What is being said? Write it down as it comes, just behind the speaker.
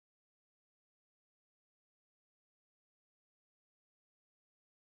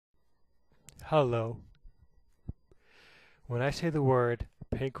Hello. When I say the word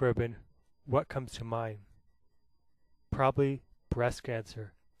pink ribbon, what comes to mind? Probably breast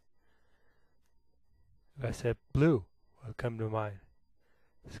cancer. If I said blue, what would come to mind?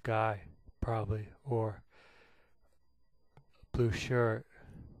 Sky, probably, or blue shirt.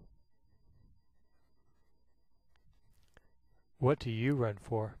 What do you run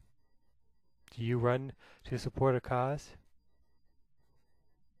for? Do you run to support a cause?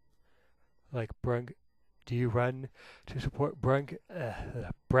 Like do you run to support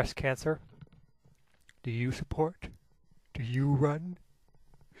breast cancer? Do you support? Do you run?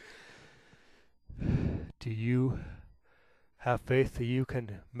 Do you have faith that you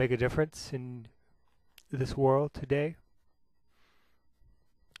can make a difference in this world today?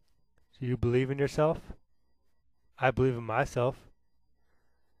 Do you believe in yourself? I believe in myself.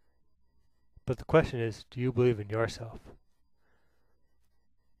 But the question is, do you believe in yourself?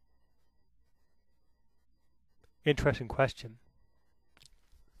 Interesting question.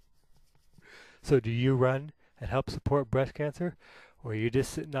 So do you run and help support breast cancer? Or are you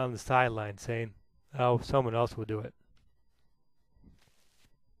just sitting on the sideline saying, oh, someone else will do it?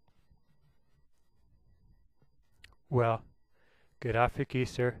 Well, get off your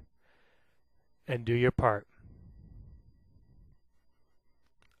keister and do your part.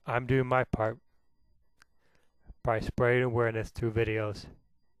 I'm doing my part by spreading awareness through videos.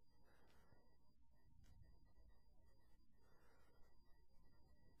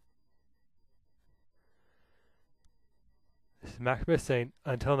 This is Maximus saying,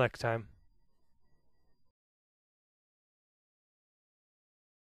 until next time.